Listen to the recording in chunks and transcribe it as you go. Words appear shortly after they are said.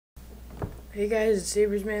Hey guys, it's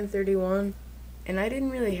SabersMan31, and I didn't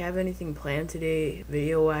really have anything planned today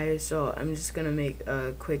video-wise, so I'm just gonna make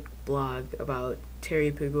a quick blog about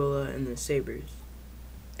Terry Pegula and the Sabres.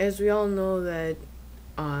 As we all know that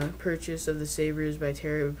purchase of the Sabres by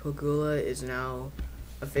Terry Pegula is now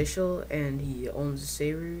official, and he owns the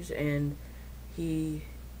Sabres, and he,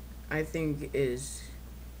 I think, is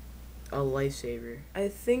a lifesaver. I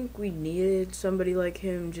think we needed somebody like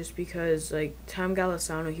him just because, like, Tom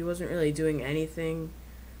Golisano, he wasn't really doing anything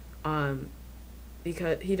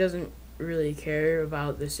because he doesn't really care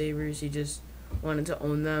about the Sabres. He just wanted to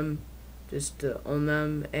own them,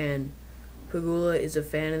 and Pegula is a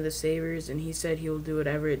fan of the Sabres, and he said he will do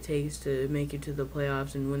whatever it takes to make it to the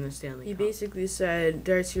playoffs and win the Stanley Cup. He basically said,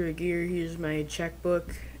 Darcy Regier, here's my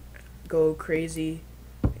checkbook, go crazy,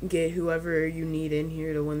 get whoever you need in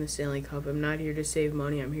here to win the Stanley Cup. I'm not here to save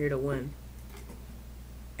money, I'm here to win.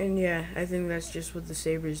 And yeah, I think that's just what the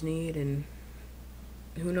Sabres need, and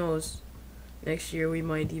who knows, next year we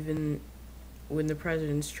might even win the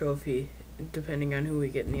President's Trophy, depending on who we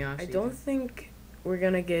get in the offseason. I don't think we're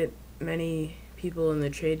going to get many people in the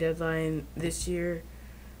trade deadline this year.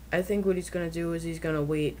 I think what he's going to do is he's going to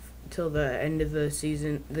wait till the end of the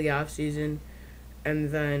season, the offseason, and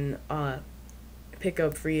then pick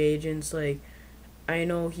up free agents. Like, I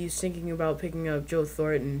know he's thinking about picking up Joe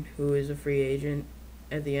Thornton, who is a free agent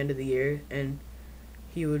at the end of the year, and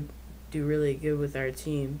he would do really good with our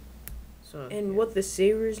team. So, and what the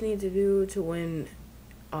Sabres need to do to win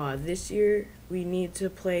this year, we need to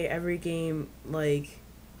play every game like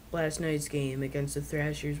last night's game against the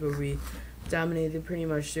Thrashers, where we dominated pretty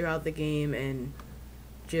much throughout the game and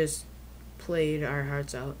just played our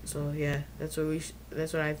hearts out. So yeah, that's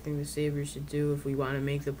what I think the Sabres should do if we want to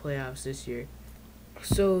make the playoffs this year.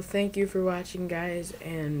 So thank you for watching, guys,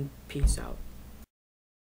 and peace out.